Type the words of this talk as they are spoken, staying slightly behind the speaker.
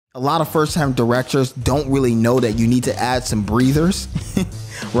A lot of first-time directors don't really know that you need to add some breathers,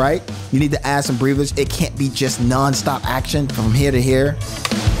 right? You need to add some breathers. It can't be just non-stop action from here to here.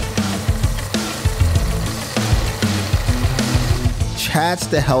 Chad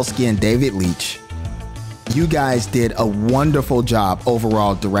Stahelski and David Leitch, you guys did a wonderful job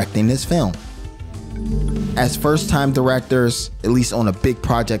overall directing this film. As first-time directors, at least on a big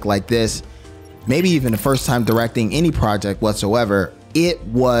project like this, maybe even the first time directing any project whatsoever, it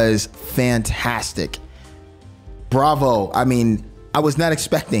was fantastic. Bravo. I mean, I was not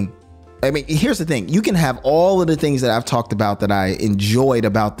expecting. I mean, here's the thing. You can have all of the things that I've talked about that I enjoyed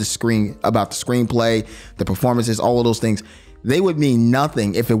about the screenplay, the performances, all of those things. They would mean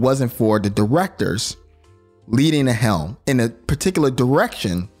nothing if it wasn't for the directors leading the helm in a particular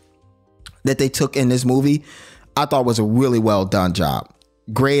direction that they took in this movie. I thought was a really well done job.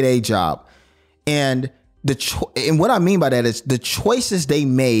 Grade A job. And what I mean by that is the choices they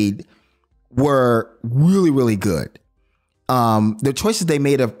made were really, really good. The choices they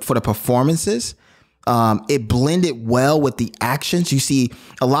made for the performances, it blended well with the actions. You see,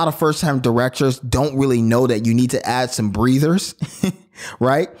 a lot of first-time directors don't really know that you need to add some breathers,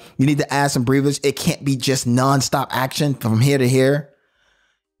 right? You need to add some breathers. It can't be just non-stop action from here to here.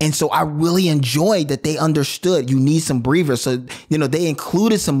 And so I really enjoyed that they understood you need some breathers. So, you know, they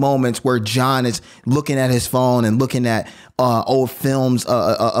included some moments where John is looking at his phone and looking at old films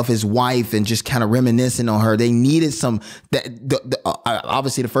of his wife and just kind of reminiscing on her. They needed some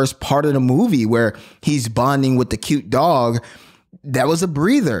obviously the first part of the movie where he's bonding with the cute dog. That was a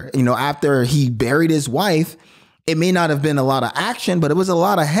breather. You know, after he buried his wife, it may not have been a lot of action, but it was a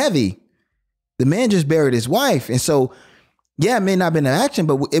lot of heavy. The man just buried his wife. And so, yeah, it may not have been an action,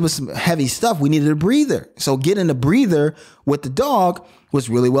 but it was some heavy stuff. We needed a breather. So getting a breather with the dog was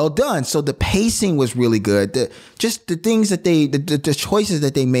really well done. So the pacing was really good. The things that the choices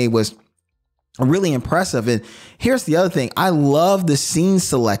that they made was really impressive. And here's the other thing. I love the scene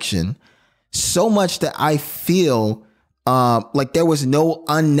selection so much that I feel like there was no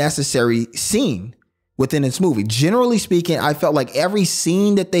unnecessary scene within this movie. Generally speaking, I felt like every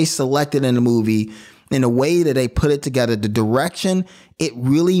scene that they selected in the movie, in the way that they put it together, the direction, it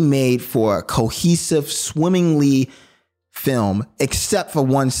really made for a cohesive, swimmingly film, except for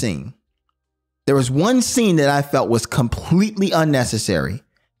one scene. There was one scene that I felt was completely unnecessary.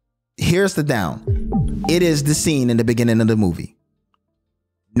 Here's the down. It is the scene in the beginning of the movie.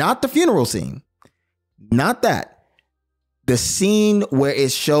 Not the funeral scene. Not that. The scene where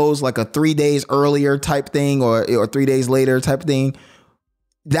it shows like a 3 days earlier type thing or 3 days later type thing.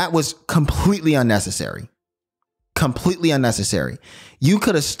 That was completely unnecessary. Completely unnecessary. You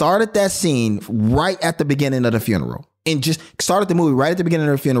could have started that scene right at the beginning of the funeral and just started the movie right at the beginning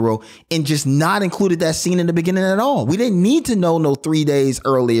of the funeral and just not included that scene in the beginning at all. We didn't need to know no 3 days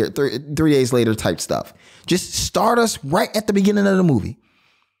earlier, 3 days later type stuff. Just start us right at the beginning of the movie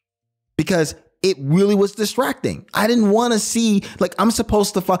because it really was distracting. I didn't want to see, like, I'm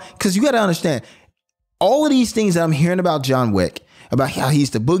supposed to find, because you got to understand all of these things that I'm hearing about John Wick, about how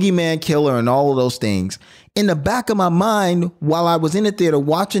he's the boogeyman killer and all of those things. In the back of my mind, while I was in the theater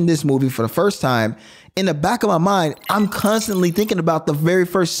watching this movie for the first time, in the back of my mind, I'm constantly thinking about the very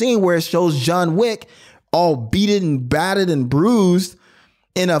first scene where it shows John Wick all beaten and battered and bruised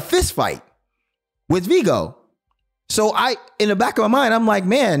in a fist fight with Vigo. So in the back of my mind, I'm like,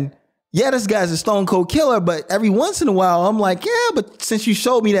 man, yeah, this guy's a stone cold killer. But every once in a while, I'm like, yeah, but since you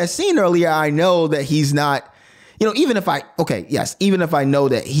showed me that scene earlier, I know that he's not. You know, even if I know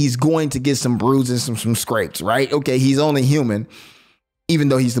that he's going to get some bruises, some scrapes, right? Okay, he's only human, even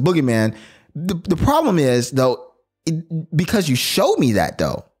though he's the boogeyman. The problem is, though, because you showed me that,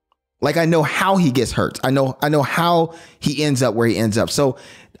 though, like I know how he gets hurt. I know how he ends up where he ends up. So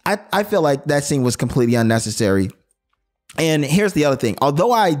I feel like that scene was completely unnecessary. And here's the other thing.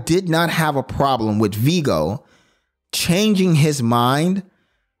 Although I did not have a problem with Vigo changing his mind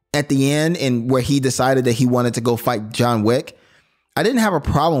at the end and where he decided that he wanted to go fight John Wick, I didn't have a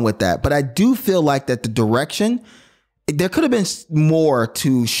problem with that. But I do feel like that the direction, there could have been more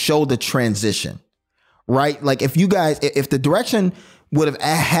to show the transition, right? Like if the direction would have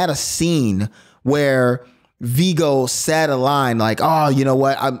had a scene where Vigo said a line like, oh, you know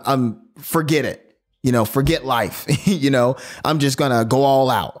what, I'm forget it. You know, forget life, you know, I'm just going to go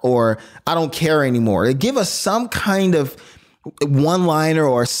all out, or I don't care anymore. Give us some kind of one-liner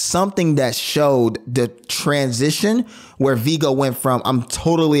or something that showed the transition where Vigo went from I'm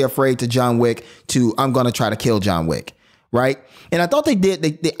totally afraid to John Wick to I'm going to try to kill John Wick. right? And I thought they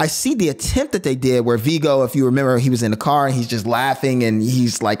did. I see the attempt that they did where Vigo, if you remember, he was in the car and he's just laughing and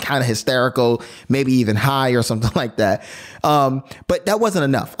he's like kind of hysterical, maybe even high or something like that. But that wasn't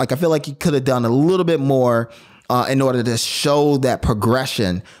enough. Like I feel like he could have done a little bit more in order to show that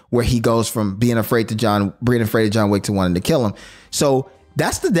progression where he goes from being afraid of John Wick to wanting to kill him. So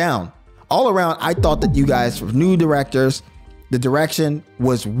that's the down. All around, I thought that you guys, new directors, the direction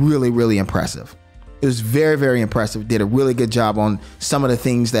was really, really impressive. It was very, very impressive. Did a really good job on some of the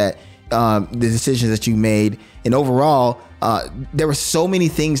things that, the decisions that you made. And overall, there were so many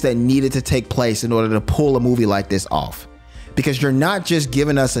things that needed to take place in order to pull a movie like this off. Because you're not just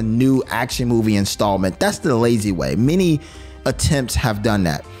giving us a new action movie installment. That's the lazy way. Many attempts have done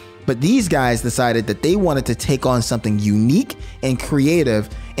that. But these guys decided that they wanted to take on something unique and creative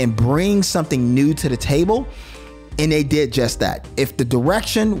and bring something new to the table. And they did just that. If the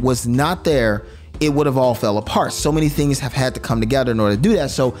direction was not there, it would have all fell apart. So many things have had to come together in order to do that.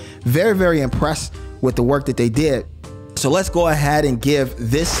 So very, very impressed with the work that they did. So let's go ahead and give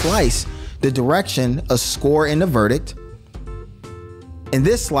this slice, the direction, a score in the verdict. In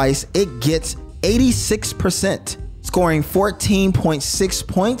this slice, it gets 86%, scoring 14.6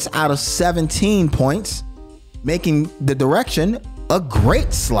 points out of 17 points, making the direction a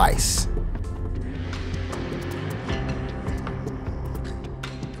great slice.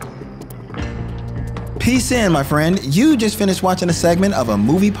 Peace in, my friend. You just finished watching a segment of a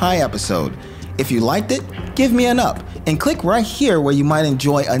Movie Pie episode. If you liked it, give me an up and click right here where you might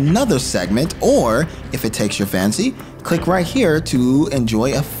enjoy another segment, or if it takes your fancy, click right here to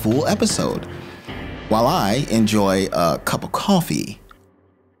enjoy a full episode while I enjoy a cup of coffee.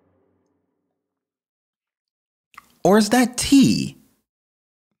 Or is that tea?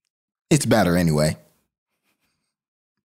 It's better anyway.